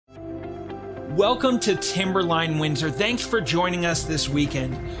Welcome to Timberline, Windsor. Thanks for joining us this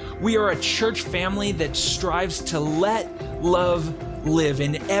weekend. We are a church family that strives to let love live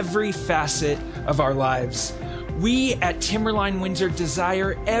in every facet of our lives. We at Timberline, Windsor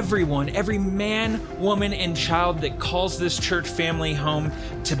desire everyone, every man, woman, and child that calls this church family home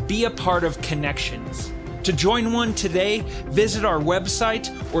to be a part of Connections. To join one today, visit our website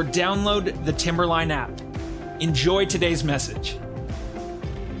or download the Timberline app. Enjoy today's message.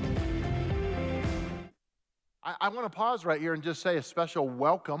 I want to pause right here and just say a special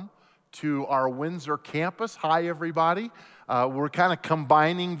welcome to our Windsor campus. Hi, everybody. We're kind of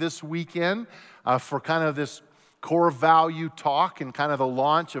combining this weekend for kind of this core value talk and kind of the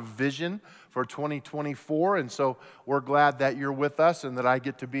launch of vision for 2024. And so we're glad that you're with us and that I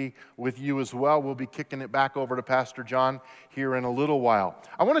get to be with you as well. We'll be kicking it back over to Pastor John here in a little while.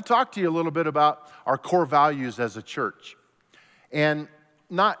 I want to talk to you a little bit about our core values as a church. And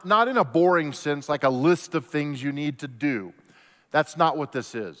not in a boring sense, like a list of things you need to do. That's not what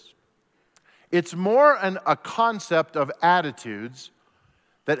this is. It's more a concept of attitudes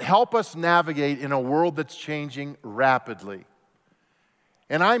that help us navigate in a world that's changing rapidly.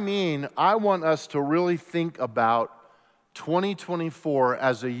 And I want us to really think about 2024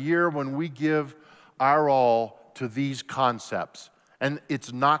 as a year when we give our all to these concepts. And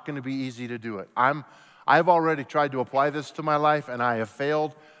it's not going to be easy to do it. I've already tried to apply this to my life, and I have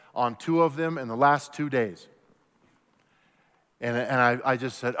failed on 2 of them in the last 2 days. And I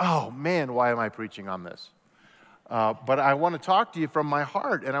just said, oh man, why am I preaching on this? But I want to talk to you from my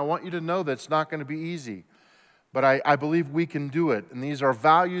heart, and I want you to know that it's not going to be easy. But I believe we can do it. And these are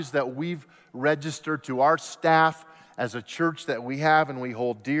values that we've registered to our staff as a church that we have and we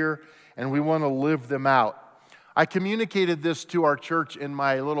hold dear, and we want to live them out. I communicated this to our church in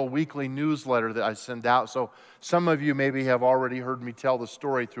my little weekly newsletter that I send out. So some of you maybe have already heard me tell the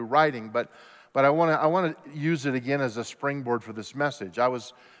story through writing, but I want to use it again as a springboard for this message. I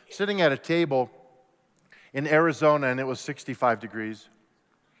was sitting at a table in Arizona, and it was 65 degrees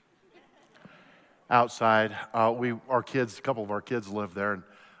outside. A couple of our kids live there, and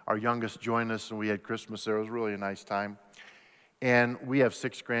our youngest joined us, and we had Christmas there. It was really a nice time. And we have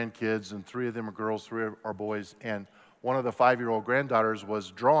 6 grandkids, and 3 of them are girls, 3 are boys. And one of the 5-year-old granddaughters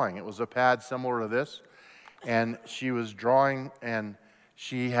was drawing. It was a pad similar to this. And she was drawing, and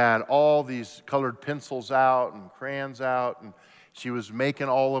she had all these colored pencils out and crayons out. And she was making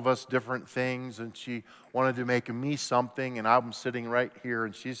all of us different things. And she wanted to make me something. And I'm sitting right here,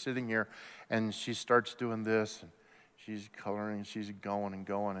 and she's sitting here. And she starts doing this. And she's coloring, and she's going and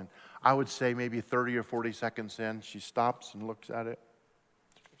going. And I would say maybe 30 or 40 seconds in, she stops and looks at it.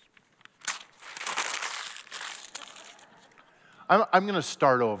 I'm going to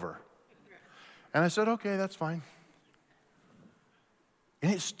start over. And I said, okay, that's fine.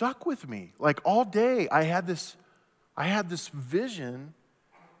 And it stuck with me. Like all day, I had this vision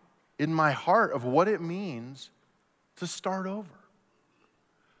in my heart of what it means to start over.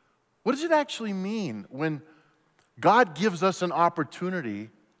 What does it actually mean when God gives us an opportunity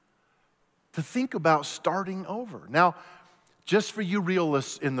to think about starting over? Now, just for you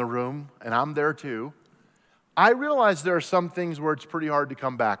realists in the room, and I'm there too, I realize there are some things where it's pretty hard to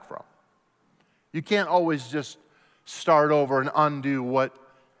come back from. You can't always just start over and undo what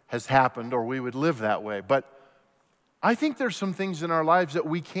has happened, or we would live that way. But I think there's some things in our lives that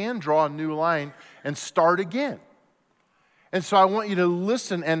we can draw a new line and start again. And so I want you to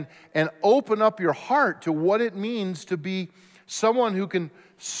listen and open up your heart to what it means to be someone who can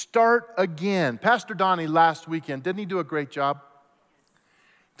start again. Pastor Donnie last weekend, didn't he do a great job?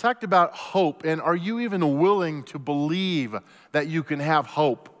 Talked about hope, and are you even willing to believe that you can have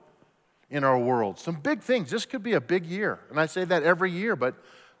hope in our world? Some big things. This could be a big year, and I say that every year, but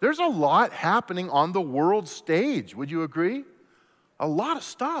there's a lot happening on the world stage. Would you agree? A lot of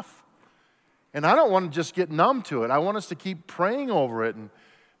stuff. And I don't want to just get numb to it. I want us to keep praying over it. And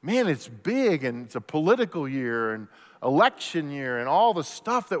man, it's big, and it's a political year and election year and all the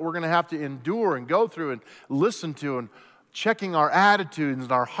stuff that we're going to have to endure and go through and listen to, and checking our attitudes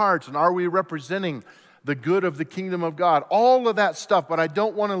and our hearts, and are we representing the good of the kingdom of God? All of that stuff, but I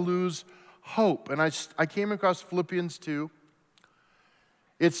don't want to lose hope. And I came across Philippians 2.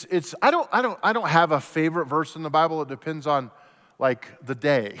 I don't have a favorite verse in the Bible. It depends on like the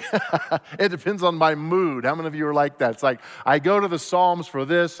day. It depends on my mood. How many of you are like that? It's like I go to the Psalms for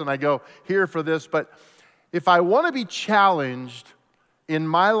this and I go here for this. But if I want to be challenged in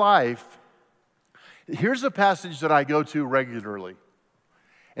my life, here's a passage that I go to regularly.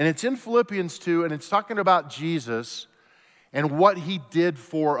 And it's in Philippians 2, and it's talking about Jesus and what he did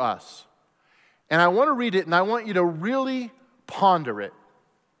for us. And I want to read it, and I want you to really ponder it.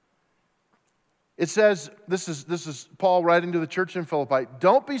 It says, this is Paul writing to the church in Philippi,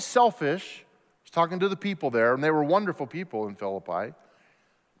 don't be selfish. He's talking to the people there, and they were wonderful people in Philippi.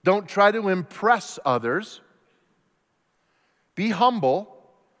 Don't try to impress others. Be humble,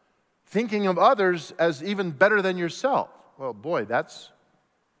 thinking of others as even better than yourself. Well, boy, that's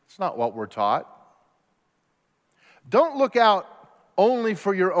not what we're taught. Don't look out only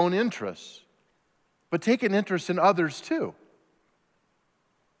for your own interests, but take an interest in others too.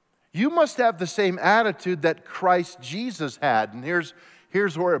 You must have the same attitude that Christ Jesus had. And here's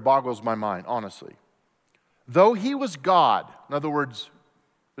where it boggles my mind, honestly. Though he was God, in other words,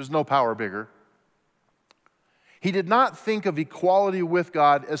 there's no power bigger, he did not think of equality with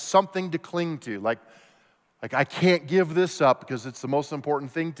God as something to cling to. Like I can't give this up because it's the most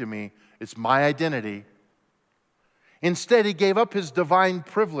important thing to me. It's my identity. Instead, he gave up his divine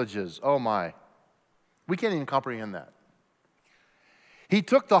privileges. Oh my. We can't even comprehend that. He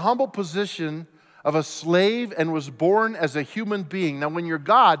took the humble position of a slave and was born as a human being. Now, when you're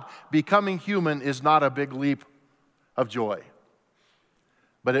God, becoming human is not a big leap of joy.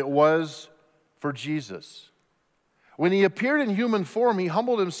 But it was for Jesus. When he appeared in human form, he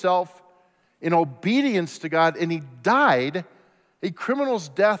humbled himself in obedience to God, and he died a criminal's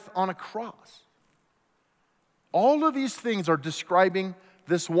death on a cross. All of these things are describing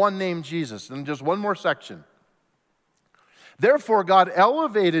this one named Jesus. And just one more section. Therefore, God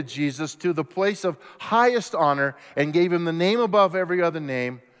elevated Jesus to the place of highest honor and gave him the name above every other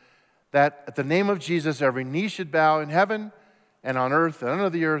name, that at the name of Jesus every knee should bow in heaven and on earth and under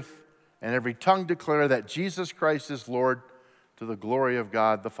the earth, and every tongue declare that Jesus Christ is Lord, to the glory of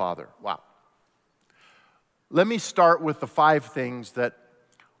God the Father. Wow. Let me start with the 5 things that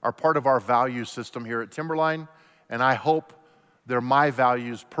are part of our value system here at Timberline, and I hope they're my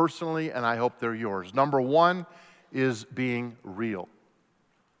values personally, and I hope they're yours. Number 1 is being real.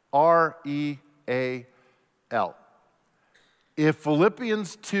 R-E-A-L. If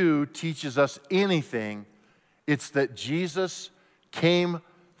Philippians 2 teaches us anything, it's that Jesus came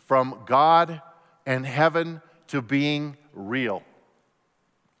from God and heaven to being real.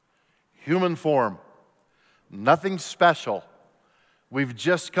 Human form, nothing special. We've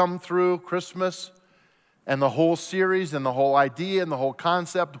just come through Christmas, and the whole series and the whole idea and the whole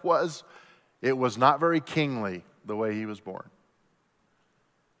concept was, it was not very kingly the way he was born.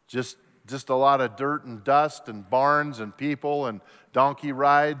 Just a lot of dirt and dust and barns and people and donkey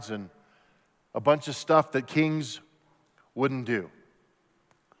rides and a bunch of stuff that kings wouldn't do.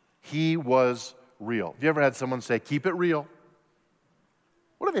 He was real. Have you ever had someone say, keep it real?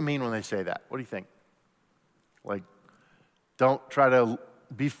 What do they mean when they say that? What do you think? Like, don't try to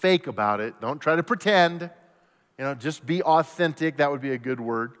be fake about it. Don't try to pretend. Just be authentic. That would be a good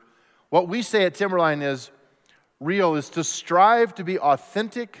word. What we say at Timberline is, real is to strive to be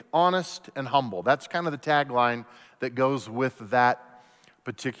authentic, honest, and humble. That's kind of the tagline that goes with that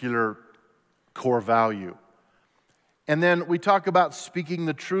particular core value. And then we talk about speaking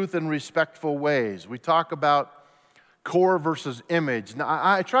the truth in respectful ways. We talk about core versus image. Now,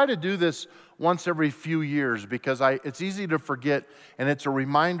 I try to do this once every few years because it's easy to forget, and it's a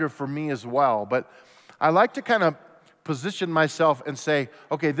reminder for me as well. But I like to kind of position myself and say,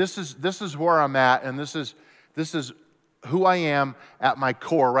 okay, this is where I'm at, and this is who I am at my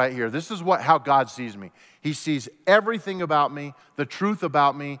core right here. This is how God sees me. He sees everything about me, the truth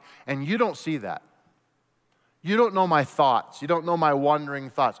about me, and you don't see that. You don't know my thoughts. You don't know my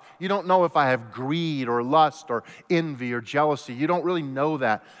wandering thoughts. You don't know if I have greed or lust or envy or jealousy. You don't really know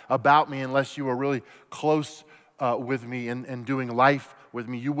that about me unless you were really close with me and doing life with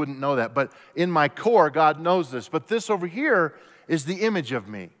me. You wouldn't know that. But in my core, God knows this. But this over here is the image of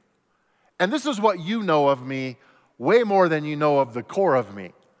me. And this is what you know of me way more than you know of the core of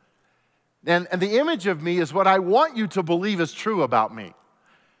me. And the image of me is what I want you to believe is true about me.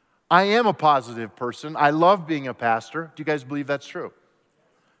 I am a positive person. I love being a pastor. Do you guys believe that's true?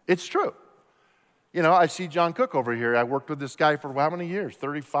 It's true. I see John Cook over here. I worked with this guy for how many years?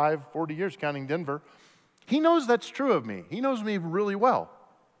 35, 40 years, counting Denver. He knows that's true of me. He knows me really well.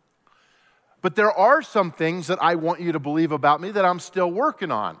 But there are some things that I want you to believe about me that I'm still working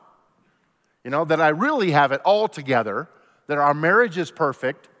on. That I really have it all together, that our marriage is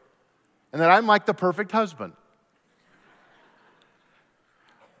perfect, and that I'm like the perfect husband.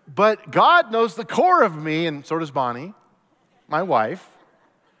 But God knows the core of me, and so does Bonnie, my wife.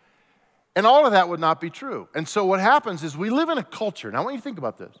 And all of that would not be true. And so what happens is we live in a culture. Now, I want you to think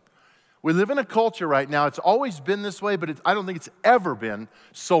about this. We live in a culture right now. It's always been this way, but I don't think it's ever been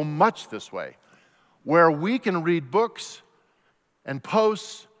so much this way, where we can read books and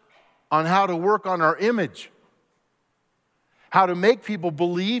posts on how to work on our image, how to make people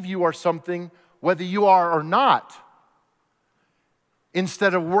believe you are something whether you are or not,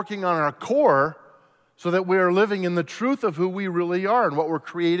 instead of working on our core so that we are living in the truth of who we really are and what we're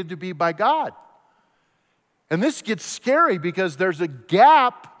created to be by God. And this gets scary because there's a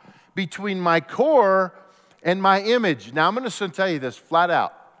gap between my core and my image. Now, I'm going to tell you this flat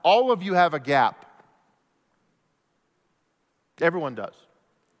out. All of you have a gap. Everyone does.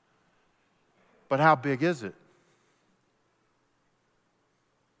 But how big is it?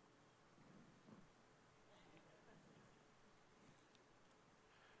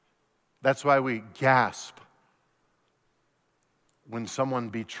 That's why we gasp when someone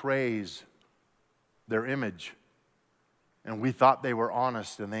betrays their image and we thought they were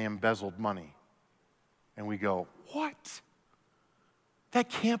honest and they embezzled money. And we go, what? That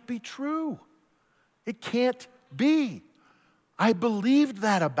can't be true. It can't be. I believed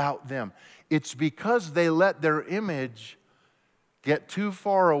that about them. It's because they let their image get too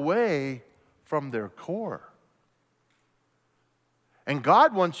far away from their core. And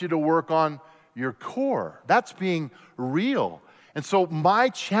God wants you to work on your core. That's being real. And so my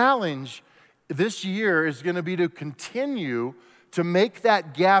challenge this year is going to be to continue to make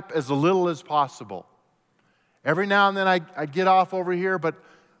that gap as little as possible. Every now and then I get off over here, but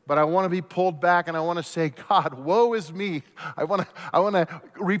I want to be pulled back and I want to say, God, woe is me. I want to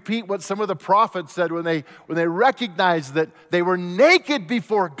repeat what some of the prophets said when they recognized that they were naked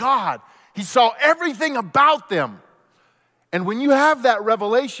before God. He saw everything about them. And when you have that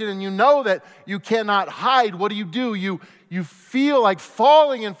revelation and you know that you cannot hide, what do? You feel like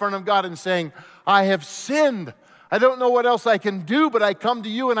falling in front of God and saying, I have sinned. I don't know what else I can do, but I come to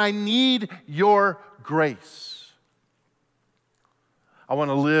you and I need your grace. I want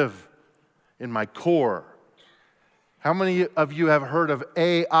to live in my core. How many of you have heard of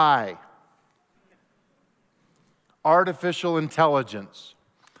AI? Artificial intelligence.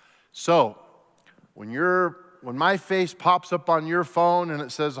 So, when my face pops up on your phone and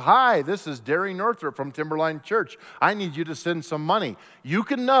it says, hi, this is Dary Northrop from Timberline Church. I need you to send some money. You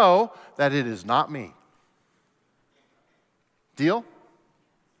can know that it is not me. Deal?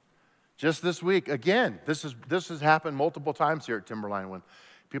 Just this week, again, this has happened multiple times here at Timberline when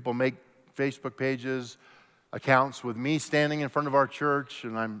people make Facebook pages, accounts with me standing in front of our church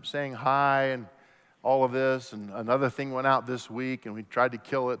and I'm saying hi and all of this. And another thing went out this week and we tried to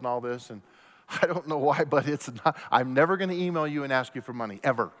kill it and all this. And I don't know why, but it's not. I'm never going to email you and ask you for money,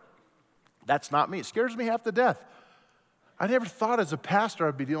 ever. That's not me. It scares me half to death. I never thought as a pastor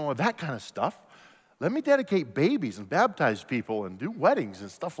I'd be dealing with that kind of stuff. Let me dedicate babies and baptize people and do weddings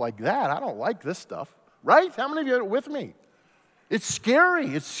and stuff like that. I don't like this stuff. Right? How many of you are with me? It's scary.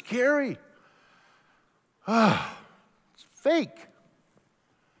 It's scary. It's fake.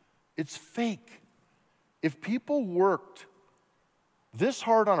 It's fake. If people worked this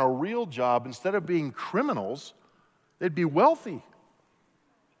hard on a real job, instead of being criminals, they'd be wealthy.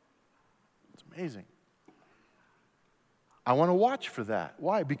 It's amazing. I want to watch for that.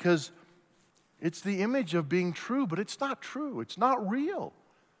 Why? Because it's the image of being true, but it's not true. It's not real.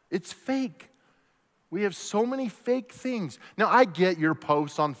 It's fake. We have so many fake things. Now, I get your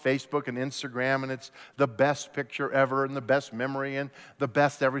posts on Facebook and Instagram, and it's the best picture ever, and the best memory, and the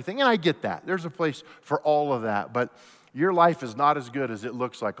best everything, and I get that. There's a place for all of that, but your life is not as good as it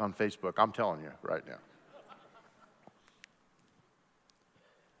looks like on Facebook. I'm telling you right now.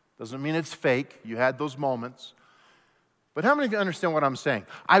 Doesn't mean it's fake. You had those moments. But how many of you understand what I'm saying?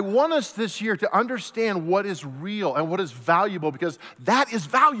 I want us this year to understand what is real and what is valuable, because that is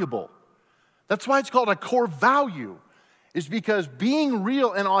valuable. That's why it's called a core value, is because being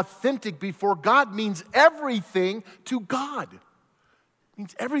real and authentic before God means everything to God. It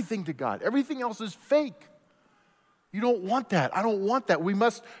means everything to God. Everything else is fake. You don't want that. I don't want that. We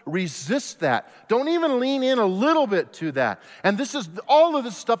must resist that. Don't even lean in a little bit to that. And this is all of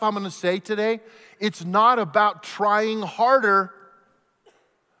this stuff I'm going to say today. It's not about trying harder,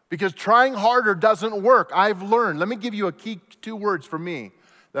 because trying harder doesn't work. I've learned. Let me give you a key 2 words for me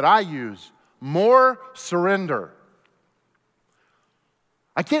that I use. More surrender.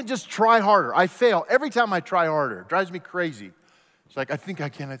 I can't just try harder. I fail every time I try harder. It drives me crazy. It's like, I think I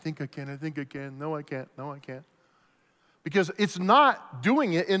can, I think I can, I think I can. No, I can't. No, I can't. Because it's not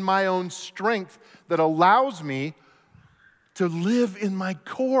doing it in my own strength that allows me to live in my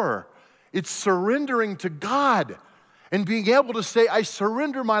core. It's surrendering to God and being able to say, I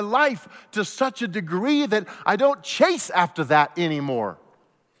surrender my life to such a degree that I don't chase after that anymore.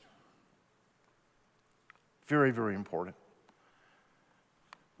 Very, very important.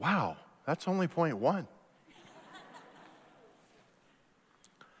 Wow, that's only point 1.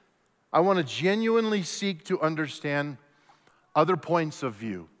 I want to genuinely seek to understand other points of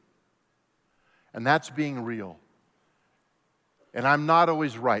view. And that's being real. And I'm not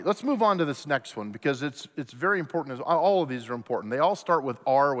always right. Let's move on to this next one because it's very important. All of these are important. They all start with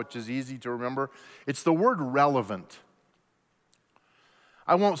R, which is easy to remember. It's the word relevant.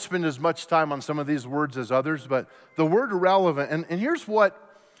 I won't spend as much time on some of these words as others, but the word relevant, and here's what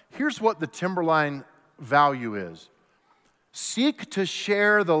the Timberline value is. Seek to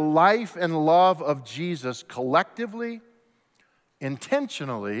share the life and love of Jesus collectively,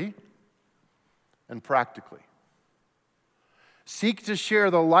 intentionally, and practically. Seek to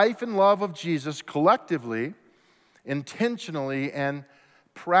share the life and love of Jesus collectively, intentionally, and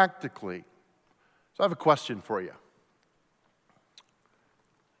practically. So I have a question for you.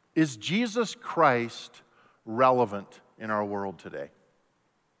 Is Jesus Christ relevant in our world today?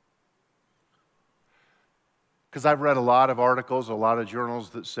 Because I've read a lot of articles, a lot of journals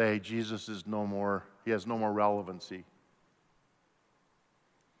that say Jesus is no more, he has no more relevancy.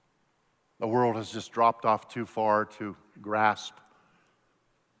 The world has just dropped off too far to grasp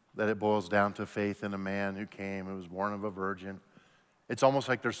that it boils down to faith in a man who came, who was born of a virgin. It's almost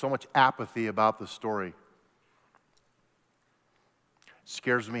like there's so much apathy about the story. It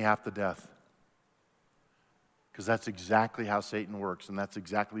scares me half to death. Because that's exactly how Satan works, and that's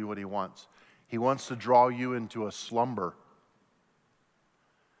exactly what he wants. He wants to draw you into a slumber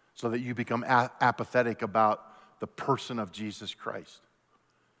so that you become apathetic about the person of Jesus Christ.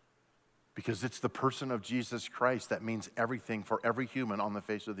 Because it's the person of Jesus Christ that means everything for every human on the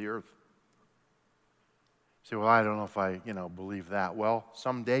face of the earth. You say, well, I don't know if I, believe that. Well,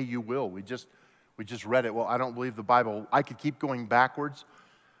 someday you will. We just read it. Well, I don't believe the Bible. I could keep going backwards.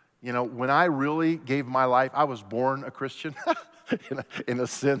 When I really gave my life, I was born a Christian, in a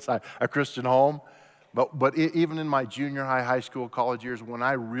sense, a Christian home. But even in my junior high school, college years, when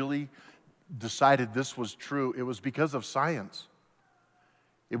I really decided this was true, it was because of science.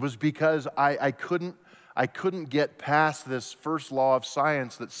 It was because I couldn't get past this first law of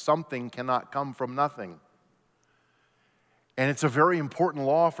science that something cannot come from nothing. And it's a very important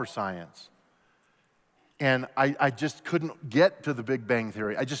law for science. And I just couldn't get to the Big Bang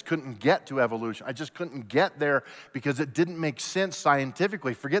Theory. I just couldn't get to evolution. I just couldn't get there because it didn't make sense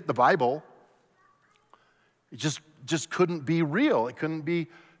scientifically. Forget the Bible. It just couldn't be real. It couldn't be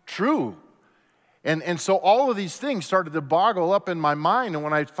true. And so all of these things started to boggle up in my mind. And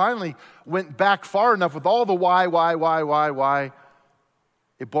when I finally went back far enough with all the why,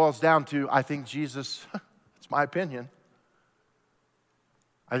 it boils down to, I think Jesus, it's my opinion,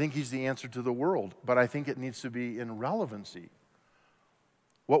 I think he's the answer to the world. But I think it needs to be in relevancy.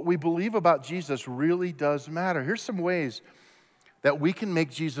 What we believe about Jesus really does matter. Here's some ways that we can make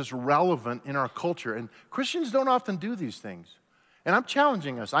Jesus relevant in our culture. And Christians don't often do these things. And I'm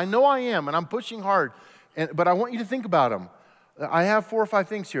challenging us. I know I am, and I'm pushing hard. But I want you to think about them. I have 4 or 5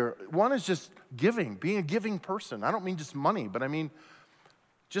 things here. One is just giving, being a giving person. I don't mean just money, but I mean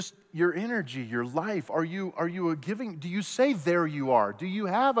just your energy, your life. Are you a giving? Do you say there you are? Do you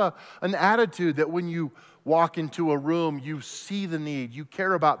have an attitude that when you walk into a room, you see the need, you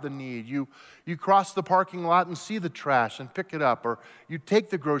care about the need, you cross the parking lot and see the trash and pick it up, or you take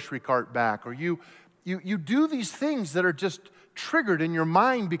the grocery cart back, or you do these things that are just triggered in your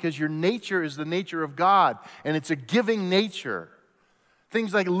mind because your nature is the nature of God, and it's a giving nature.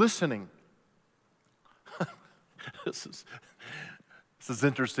 Things like listening. This is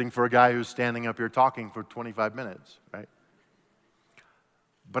interesting for a guy who's standing up here talking for 25 minutes, right?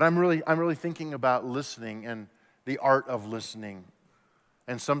 But I'm really thinking about listening and the art of listening.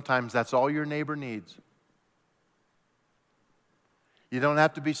 And sometimes that's all your neighbor needs. You don't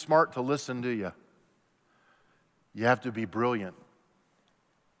have to be smart to listen, do you? You have to be brilliant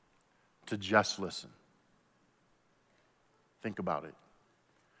to just listen. Think about it.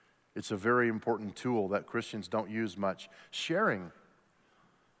 It's a very important tool that Christians don't use much. Sharing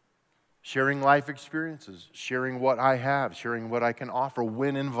life experiences, sharing what I have, sharing what I can offer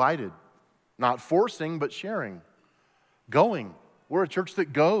when invited. Not forcing, but sharing. Going. We're a church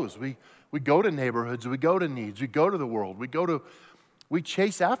that goes. We go to neighborhoods, we go to needs, we go to the world, we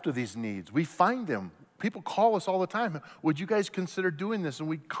chase after these needs, we find them. People call us all the time. Would you guys consider doing this? And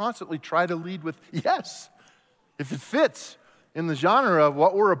we constantly try to lead with yes, if it fits in the genre of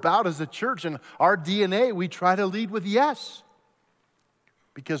what we're about as a church and our DNA. We try to lead with yes,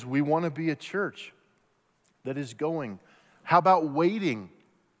 because we want to be a church that is going. How about waiting?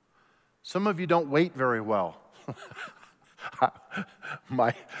 Some of you don't wait very well.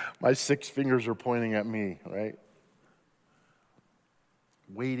 My 6 fingers are pointing at me, right?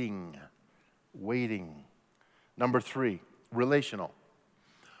 Waiting. Number 3, relational.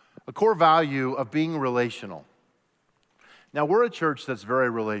 A core value of being relational. Now, we're a church that's very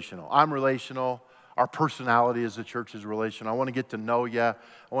relational. I'm relational. Our personality as a church is relational. I want to get to know you. I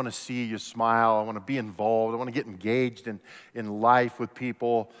want to see you smile. I want to be involved. I want to get engaged in life with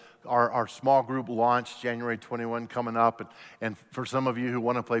people. Our small group launch, January 21, coming up. And for some of you who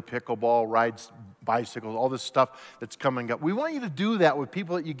want to play pickleball, ride bicycles, all this stuff that's coming up, we want you to do that with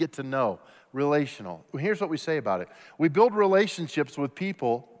people that you get to know, relational. Here's what we say about it. We build relationships with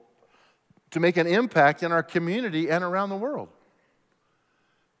people to make an impact in our community and around the world.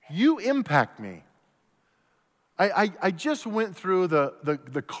 You impact me. I just went through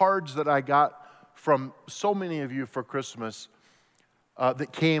the cards that I got from so many of you for Christmas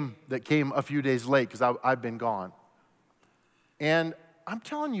that came a few days late because I've been gone. And I'm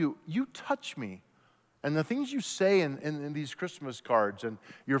telling you, you touch me. And the things you say in these Christmas cards and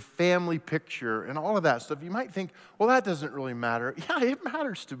your family picture and all of that stuff, you might think, well, that doesn't really matter. Yeah, it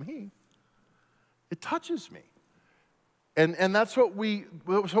matters to me. It touches me. And that's what we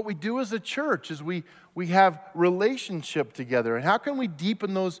do as a church, is we have relationship together. And how can we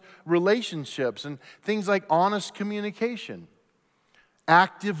deepen those relationships? And things like honest communication,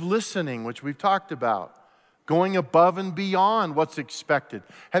 active listening, which we've talked about, going above and beyond what's expected.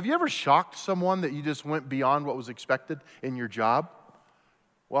 Have you ever shocked someone that you just went beyond what was expected in your job?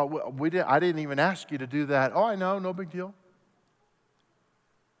 Well, I didn't even ask you to do that. Oh, I know, no big deal.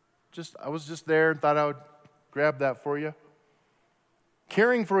 I was just there and thought I would grab that for you.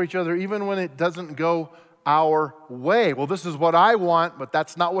 Caring for each other even when it doesn't go our way. Well, this is what I want, but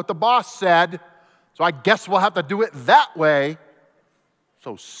that's not what the boss said, so I guess we'll have to do it that way.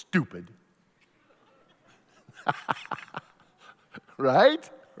 So stupid. Right?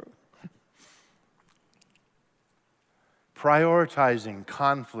 Prioritizing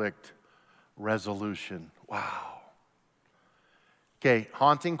conflict resolution. Wow. Okay,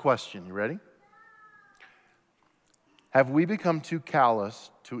 haunting question. You ready? Have we become too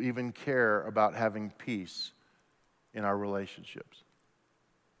callous to even care about having peace in our relationships?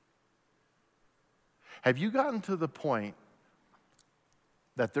 Have you gotten to the point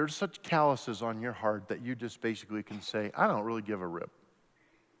that there's such calluses on your heart that you just basically can say, I don't really give a rip?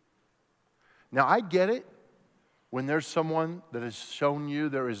 Now, I get it when there's someone that has shown you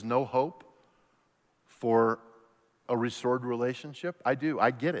there is no hope for a restored relationship. I do.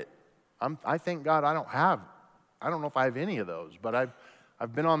 I get it. I thank God I don't know if I have any of those, but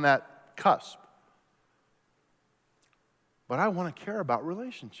I've been on that cusp. But I want to care about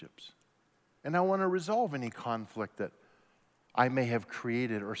relationships. And I want to resolve any conflict that I may have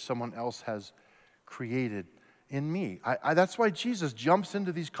created or someone else has created in me. That's why Jesus jumps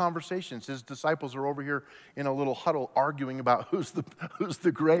into these conversations. His disciples are over here in a little huddle arguing about who's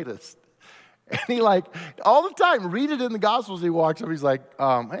the greatest. And he all the time, read it in the Gospels, he walks up, he's like,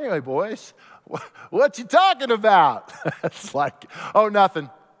 hey boys, what you talking about? It's like, oh, nothing.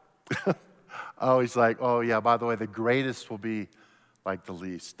 Oh, he's like, oh yeah, by the way, the greatest will be like the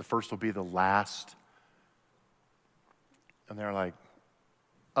least. The first will be the last. And they're like,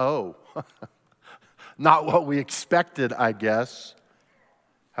 oh, not what we expected, I guess.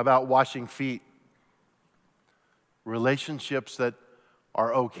 How about washing feet? Relationships that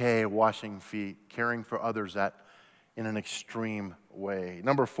are okay, washing feet, caring for others in an extreme way.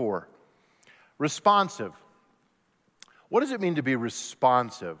 Number 4, responsive. What does it mean to be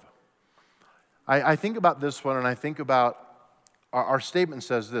responsive? I think about this one, and I think about our statement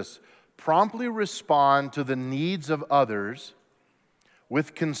says this: promptly respond to the needs of others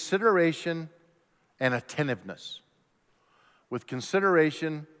with consideration and attentiveness. With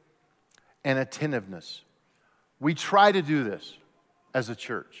consideration and attentiveness. We try to do this as a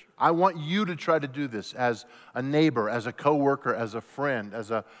church. I want you to try to do this as a neighbor, as a coworker, as a friend,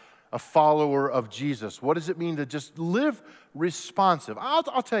 as a follower of Jesus. What does it mean to just live responsive? I'll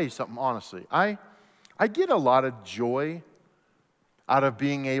tell you something, honestly. I get a lot of joy out of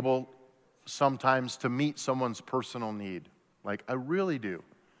being able sometimes to meet someone's personal need. I really do.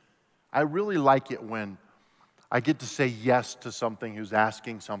 I really like it when I get to say yes to something who's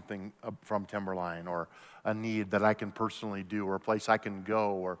asking something from Timberline, or a need that I can personally do, or a place I can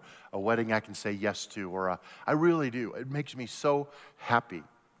go, or a wedding I can say yes to, I really do. It makes me so happy.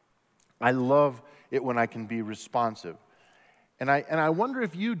 I love it when I can be responsive. And I wonder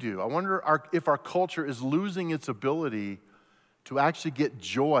if you do. I wonder if our culture is losing its ability to actually get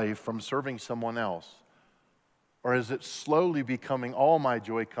joy from serving someone else. Or is it slowly becoming all my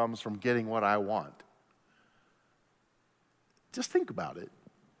joy comes from getting what I want? Just think about it.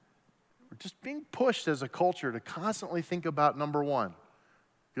 We're just being pushed as a culture to constantly think about number 1,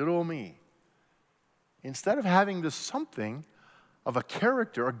 good old me. Instead of having this something of a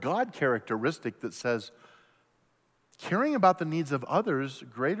character, a God characteristic that says, caring about the needs of others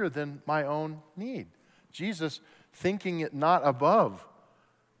greater than my own need. Jesus thinking it not above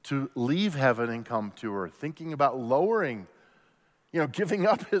to leave heaven and come to earth, thinking about lowering, giving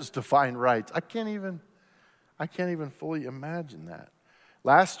up his divine rights. I can't even fully imagine that.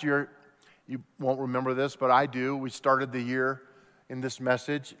 Last year, you won't remember this, but I do. We started the year in this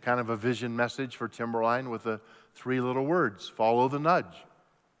message, kind of a vision message for Timberline with the 3 little words, follow the nudge.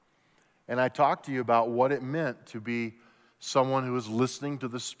 And I talked to you about what it meant to be someone who was listening to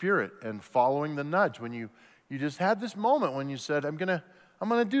the Spirit and following the nudge. When you just had this moment when you said, I'm gonna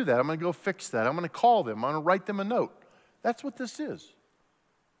do that. I'm gonna go fix that. I'm gonna call them. I'm gonna write them a note. That's what this is.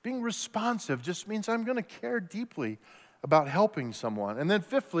 Being responsive just means I'm gonna care deeply about helping someone. And then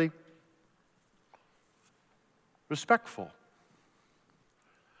fifthly, respectful.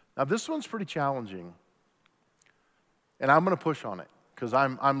 Now this one's pretty challenging. And I'm gonna push on it because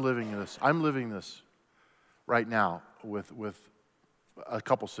I'm living this. I'm living this right now with a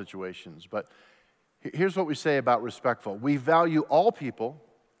couple situations. But here's what we say about respectful. We value all people,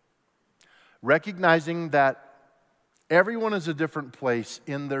 recognizing that everyone is a different place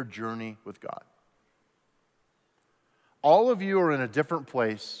in their journey with God. All of you are in a different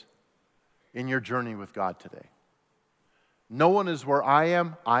place in your journey with God today. No one is where I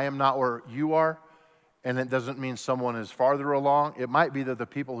am. I am not where you are. And it doesn't mean someone is farther along. It might be that the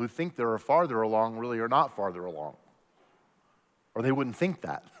people who think they're farther along really are not farther along. Or they wouldn't think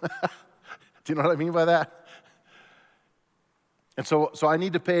that. Do you know what I mean by that? And so I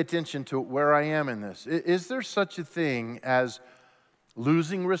need to pay attention to where I am in this. Is there such a thing as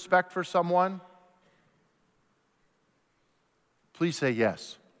losing respect for someone? Please say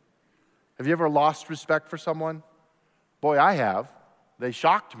yes. Have you ever lost respect for someone? Boy, I have. They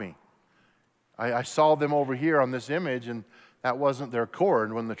shocked me. I saw them over here on this image, and that wasn't their core.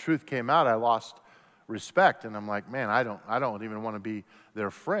 And when the truth came out, I lost respect. And I'm like, man, I don't even want to be their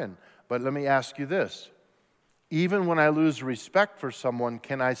friend. But let me ask you this. Even when I lose respect for someone,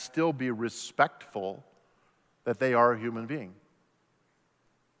 can I still be respectful that they are a human being?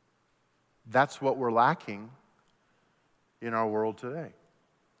 That's what we're lacking in our world today.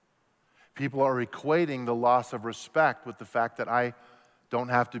 People are equating the loss of respect with the fact that I don't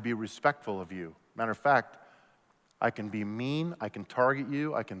have to be respectful of you. Matter of fact, I can be mean, I can target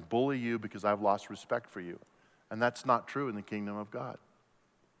you, I can bully you because I've lost respect for you. And that's not true in the kingdom of God.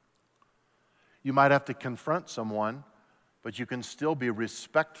 You might have to confront someone, but you can still be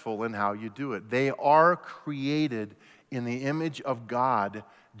respectful in how you do it. They are created in the image of God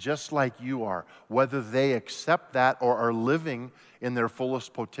just like you are, whether they accept that or are living in their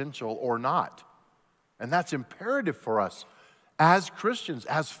fullest potential or not. And that's imperative for us as Christians,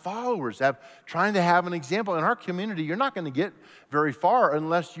 as followers, trying to have an example. In our community, you're not going to get very far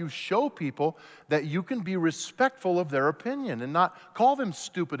unless you show people that you can be respectful of their opinion and not call them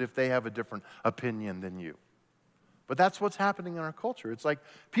stupid if they have a different opinion than you. But that's what's happening in our culture. It's like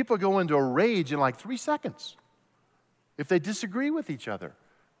people go into a rage in like 3 seconds if they disagree with each other.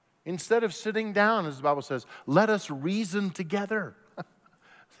 Instead of sitting down, as the Bible says, let us reason together.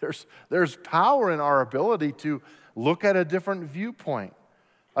 There's power in our ability to look at a different viewpoint,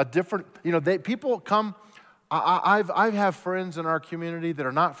 people come. I have friends in our community that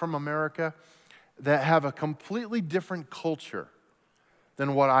are not from America that have a completely different culture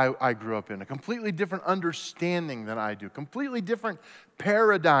than what I grew up in, a completely different understanding than I do, completely different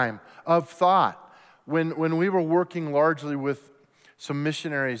paradigm of thought. When we were working largely with some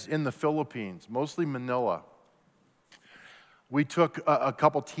missionaries in the Philippines, mostly Manila, we took a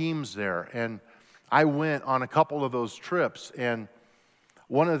couple teams there, and I went on a couple of those trips, and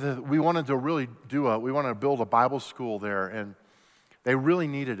we wanted to build a Bible school there, and they really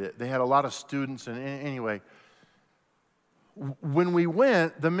needed it. They had a lot of students, and anyway, when we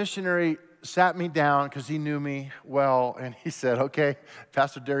went, the missionary sat me down because he knew me well, and he said, okay,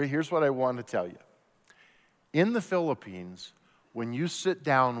 Pastor Dary, here's what I want to tell you. In the Philippines, when you sit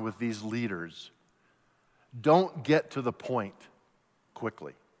down with these leaders, don't get to the point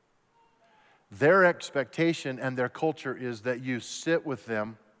quickly. Their expectation and their culture is that you sit with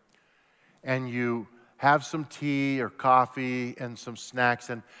them and you have some tea or coffee and some snacks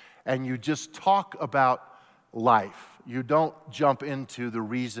and you just talk about life. You don't jump into the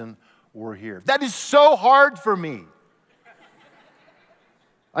reason we're here. That is so hard for me.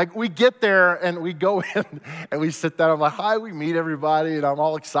 Like, we get there and we go in and we sit down. I'm like, hi, we meet everybody, and I'm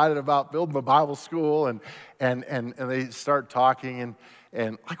all excited about building the Bible school. And they start talking,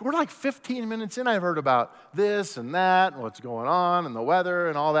 and like, we're like 15 minutes in. I've heard about this and that and what's going on and the weather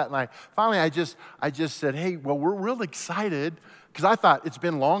and all that. And I just said, hey, well, we're real excited, because I thought it's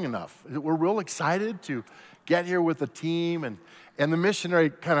been long enough. We're real excited to get here with the team, and the missionary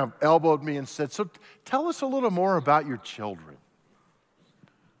kind of elbowed me and said, so tell us a little more about your children.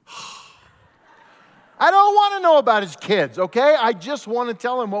 I don't want to know about his kids, okay? I just want to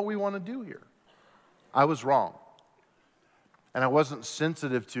tell him what we want to do here. I was wrong. And I wasn't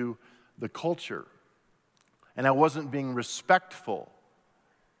sensitive to the culture. And I wasn't being respectful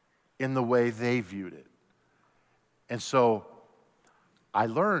in the way they viewed it. And so I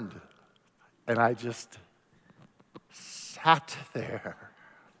learned, and I just sat there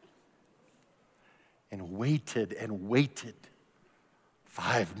and waited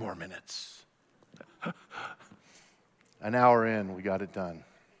 5 more minutes. An hour in, we got it done.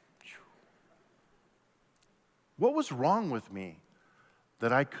 What was wrong with me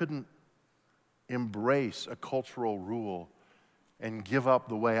that I couldn't embrace a cultural rule and give up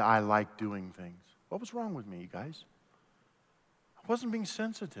the way I like doing things? What was wrong with me, you guys? I wasn't being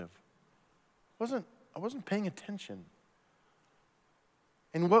sensitive. I wasn't paying attention.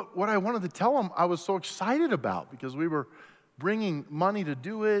 And what I wanted to tell them, I was so excited about because we were bringing money to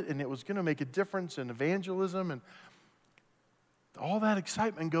do it, and it was going to make a difference in evangelism, and all that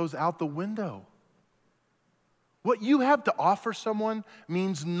excitement goes out the window. What you have to offer someone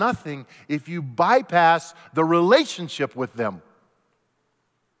means nothing if you bypass the relationship with them.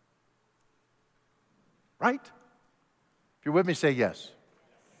 Right? If you're with me, say yes.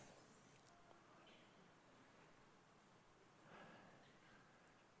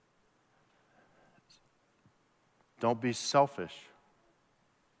 Don't be selfish.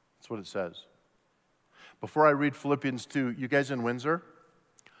 That's what it says. Before I read Philippians 2, you guys in Windsor?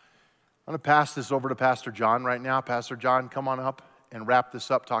 I'm going to pass this over to Pastor John right now. Pastor John, come on up and wrap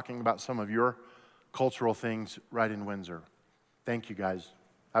this up talking about some of your cultural things right in Windsor. Thank you, guys.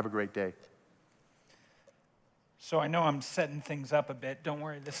 Have a great day. So I know I'm setting things up a bit. Don't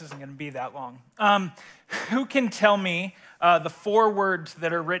worry, this isn't going to be that long. Who can tell me the 4 words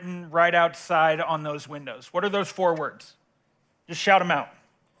that are written right outside on those windows? What are those 4 words? Just shout them out.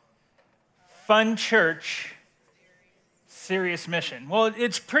 Fun church, serious mission. Well,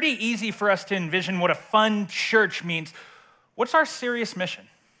 it's pretty easy for us to envision what a fun church means. What's our serious mission?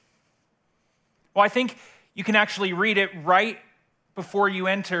 Well, I think you can actually read it right before you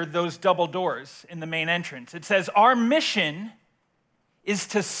enter those double doors in the main entrance. It says, our mission is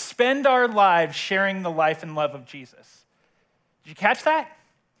to spend our lives sharing the life and love of Jesus. Did you catch that?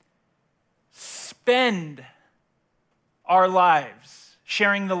 Spend our lives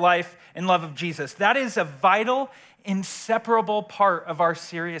sharing the life and love of Jesus. That is a vital, inseparable part of our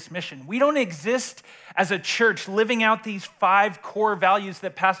serious mission. We don't exist as a church living out these 5 core values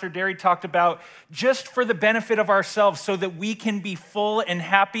that Pastor Dary talked about just for the benefit of ourselves so that we can be full and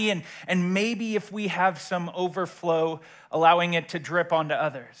happy and maybe if we have some overflow, allowing it to drip onto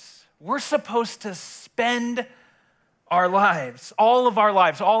others. We're supposed to spend our lives, all of our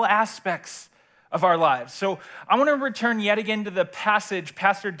lives, all aspects of our lives. So I want to return yet again to the passage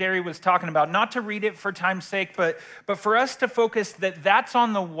Pastor Dary was talking about, not to read it for time's sake, but for us to focus that's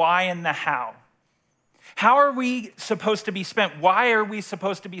on the why and the how. How are we supposed to be spent? Why are we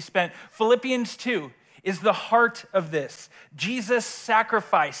supposed to be spent? Philippians 2 is the heart of this. Jesus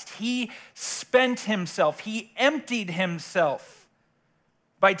sacrificed. He spent himself. He emptied himself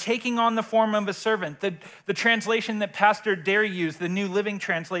by taking on the form of a servant. The translation that Pastor Dary used, the New Living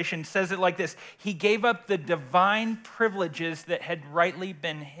Translation, says it like this: he gave up the divine privileges that had rightly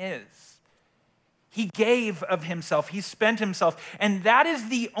been his. He gave of himself. He spent himself. And that is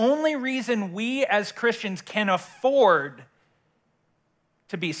the only reason we as Christians can afford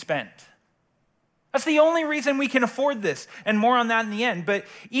to be spent. That's the only reason we can afford this, and more on that in the end. But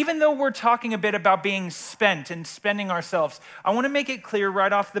even though we're talking a bit about being spent and spending ourselves, I want to make it clear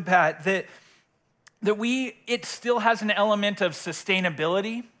right off the bat that it still has an element of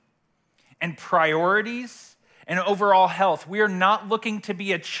sustainability and priorities and overall health. We are not looking to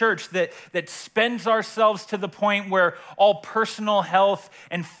be a church that spends ourselves to the point where all personal health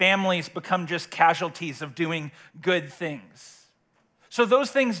and families become just casualties of doing good things. So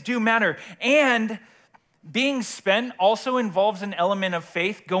those things do matter. And being spent also involves an element of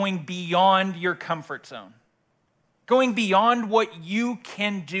faith going beyond your comfort zone, going beyond what you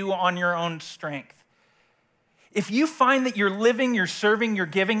can do on your own strength. If you find that you're living, you're serving, you're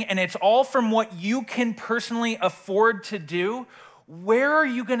giving, and it's all from what you can personally afford to do, where are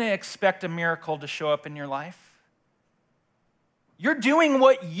you going to expect a miracle to show up in your life? You're doing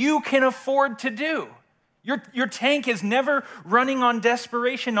what you can afford to do. Your tank is never running on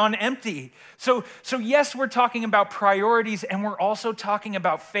desperation, on empty. So yes, we're talking about priorities, and we're also talking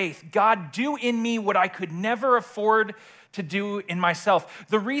about faith. God, do in me what I could never afford to do in myself.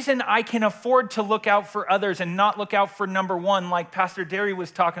 The reason I can afford to look out for others and not look out for number one, like Pastor Dary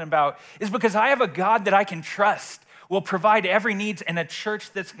was talking about, is because I have a God that I can trust will provide every need and a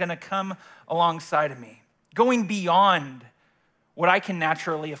church that's going to come alongside of me, going beyond what I can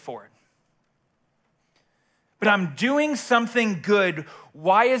naturally afford. But I'm doing something good.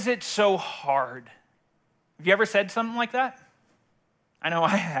 Why is it so hard? Have you ever said something like that? I know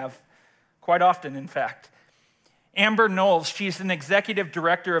I have, quite often, in fact. Amber Knowles, she's an executive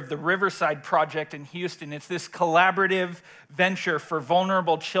director of the Riverside Project in Houston. It's this collaborative venture for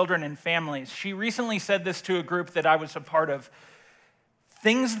vulnerable children and families. She recently said this to a group that I was a part of.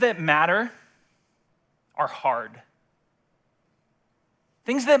 Things that matter are hard.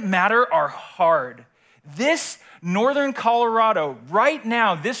 Things that matter are hard. This northern Colorado, right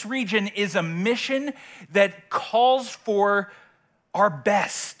now, this region is a mission that calls for our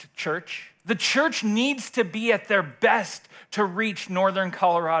best, church. The church needs to be at their best to reach northern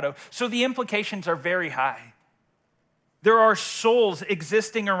Colorado. So the implications are very high. There are souls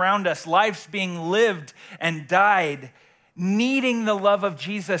existing around us, lives being lived and died, needing the love of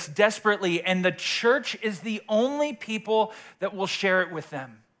Jesus desperately, and the church is the only people that will share it with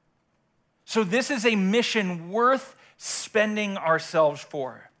them. So this is a mission worth spending ourselves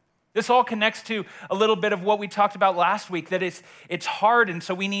for. This all connects to a little bit of what we talked about last week, that it's hard, and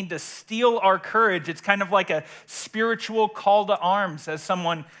so we need to steel our courage. It's kind of like a spiritual call to arms, as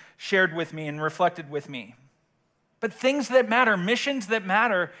someone shared with me and reflected with me. But things that matter, missions that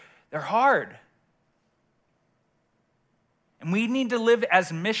matter, they're hard. And we need to live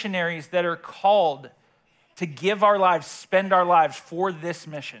as missionaries that are called to give our lives, spend our lives for this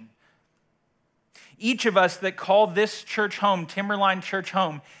mission. Each of us that call this church home, Timberline Church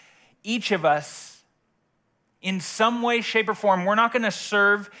home, each of us, in some way, shape, or form, we're not going to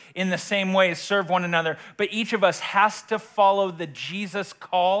serve in the same way as serve one another, but each of us has to follow the Jesus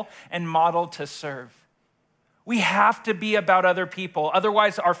call and model to serve. We have to be about other people.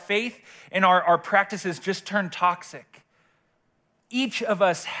 Otherwise, our faith and our practices just turn toxic. Each of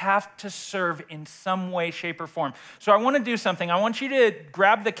us have to serve in some way, shape, or form. So I want to do something. I want you to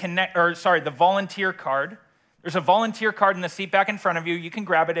grab the volunteer card. There's a volunteer card in the seat back in front of you. You can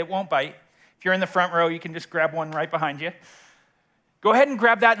grab it. It won't bite. If you're in the front row, you can just grab one right behind you. Go ahead and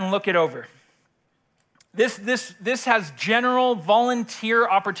grab that and look it over. This has general volunteer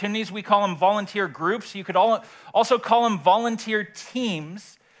opportunities. We call them volunteer groups. You could also call them volunteer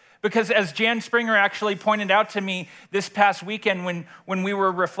teams, because as Jan Springer actually pointed out to me this past weekend when we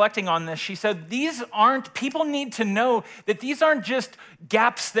were reflecting on this, she said, people need to know that these aren't just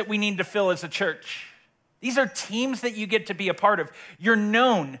gaps that we need to fill as a church. These are teams that you get to be a part of. You're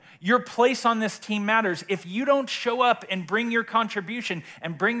known. Your place on this team matters. If you don't show up and bring your contribution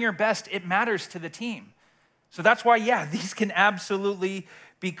and bring your best, it matters to the team. So that's why, these can absolutely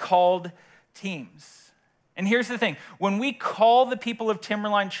be called teams. And here's the thing. When we call the people of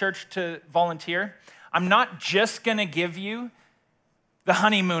Timberline Church to volunteer, I'm not just going to give you the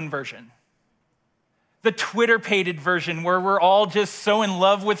honeymoon version, the Twitter-pated version where we're all just so in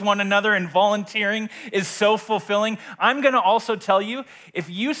love with one another and volunteering is so fulfilling. I'm going to also tell you, if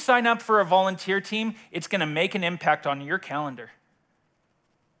you sign up for a volunteer team, it's going to make an impact on your calendar.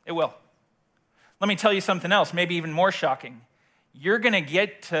 It will. Let me tell you something else, maybe even more shocking. You're going to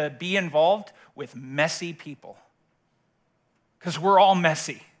get to be involved with messy people, because we're all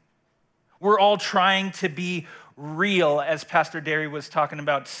messy. We're all trying to be real, as Pastor Dary was talking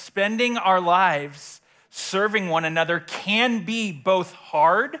about. Spending our lives serving one another can be both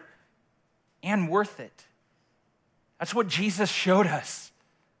hard and worth it. That's what Jesus showed us.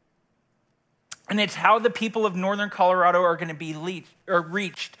 And it's how the people of northern Colorado are going to be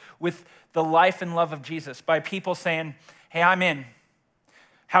reached with the life and love of Jesus, by people saying, hey, I'm in.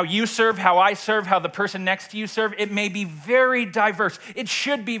 How you serve, how I serve, how the person next to you serve, it may be very diverse. It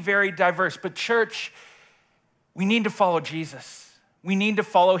should be very diverse. But church, we need to follow Jesus. We need to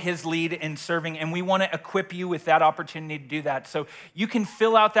follow his lead in serving, and we want to equip you with that opportunity to do that. So you can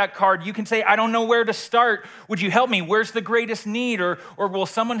fill out that card. You can say, I don't know where to start. Would you help me? Where's the greatest need? Or will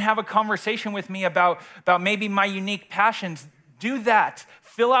someone have a conversation with me about maybe my unique passions? Do that.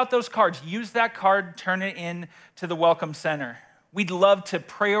 Fill out those cards. Use that card. Turn it in to the Welcome Center. We'd love to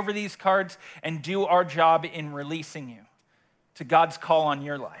pray over these cards and do our job in releasing you to God's call on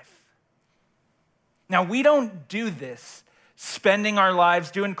your life. Now, we don't do this spending our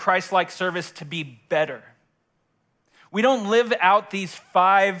lives doing Christ-like service to be better. We don't live out these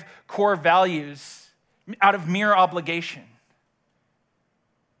 5 core values out of mere obligation.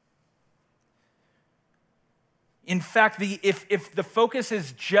 In fact, if the focus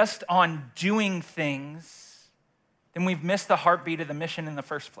is just on doing things, then we've missed the heartbeat of the mission in the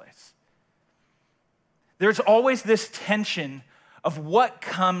first place. There's always this tension of what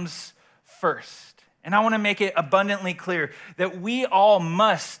comes first. And I want to make it abundantly clear that we all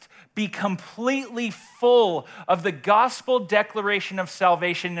must be completely full of the gospel declaration of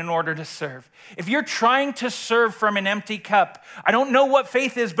salvation in order to serve. If you're trying to serve from an empty cup, I don't know what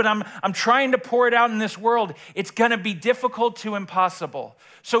faith is, but I'm trying to pour it out in this world. It's going to be difficult to impossible.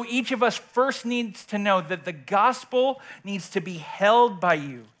 So each of us first needs to know that the gospel needs to be held by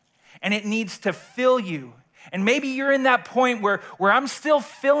you, and it needs to fill you. And maybe you're in that point where I'm still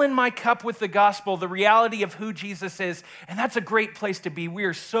filling my cup with the gospel, the reality of who Jesus is, and that's a great place to be. We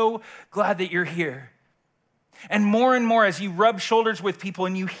are so glad that you're here. And more, as you rub shoulders with people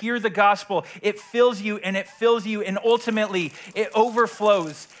and you hear the gospel, it fills you, and ultimately it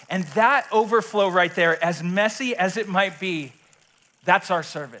overflows. And that overflow right there, as messy as it might be, that's our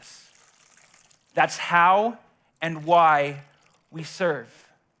service. That's how and why we serve.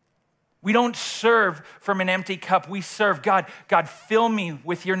 We don't serve from an empty cup. We serve God. God, fill me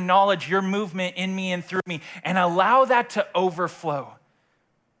with your knowledge, your movement in me and through me, and allow that to overflow.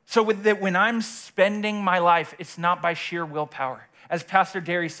 So that when I'm spending my life, it's not by sheer willpower. As Pastor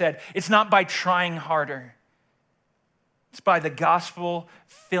Dary said, it's not by trying harder. It's by the gospel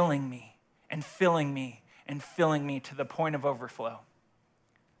filling me and filling me and filling me to the point of overflow.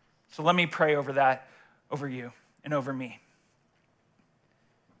 So let me pray over that, over you and over me.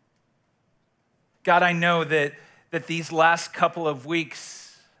 God, I know that these last couple of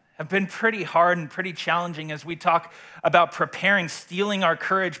weeks have been pretty hard and pretty challenging as we talk about preparing, stealing our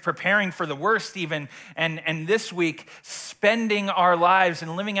courage, preparing for the worst even, and this week, spending our lives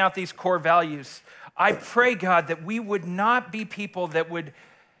and living out these core values. I pray, God, that we would not be people that would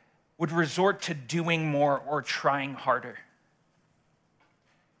resort to doing more or trying harder.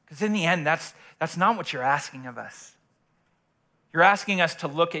 Because in the end, that's not what you're asking of us. You're asking us to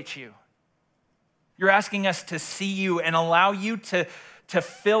look at you. You're asking us to see you and allow you to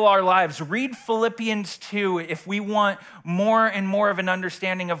fill our lives. Read Philippians 2 if we want more and more of an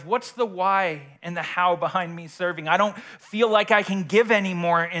understanding of what's the why and the how behind me serving. I don't feel like I can give any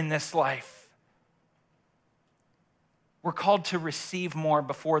more in this life. We're called to receive more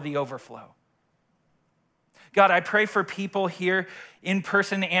before the overflow. God, I pray for people here in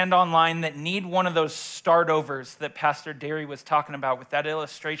person and online that need one of those start overs that Pastor Dary was talking about with that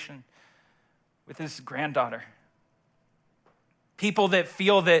illustration with his granddaughter. People that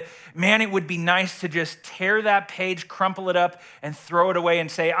feel that, man, it would be nice to just tear that page, crumple it up, and throw it away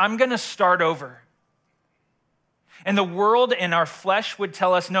and say, I'm going to start over. And the world and our flesh would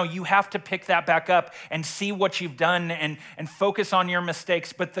tell us, no, you have to pick that back up and see what you've done and focus on your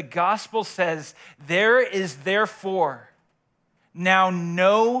mistakes. But the gospel says, there is therefore now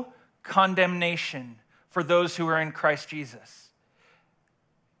no condemnation for those who are in Christ Jesus.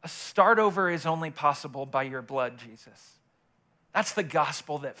 A start over is only possible by your blood, Jesus. That's the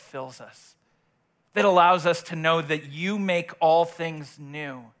gospel that fills us, that allows us to know that you make all things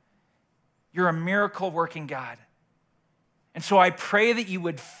new. You're a miracle working God. And so I pray that you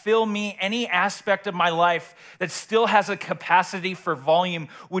would fill me, any aspect of my life that still has a capacity for volume.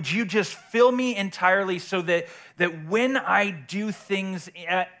 Would you just fill me entirely so that when I do things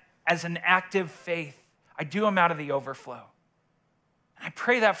as an active faith, I do them out of the overflow. I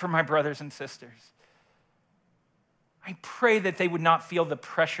pray that for my brothers and sisters. I pray that they would not feel the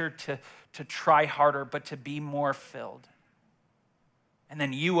pressure to try harder, but to be more filled. And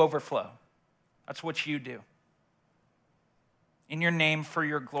then you overflow. That's what you do. In your name, for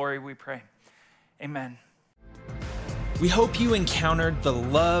your glory, we pray. Amen. We hope you encountered the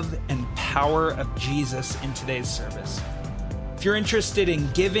love and power of Jesus in today's service. If you're interested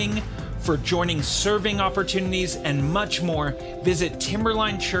in giving, for joining serving opportunities, and much more, visit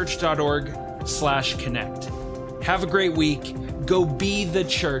timberlinechurch.org/connect. Have a great week. Go be the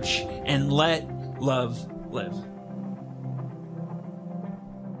church and let love live.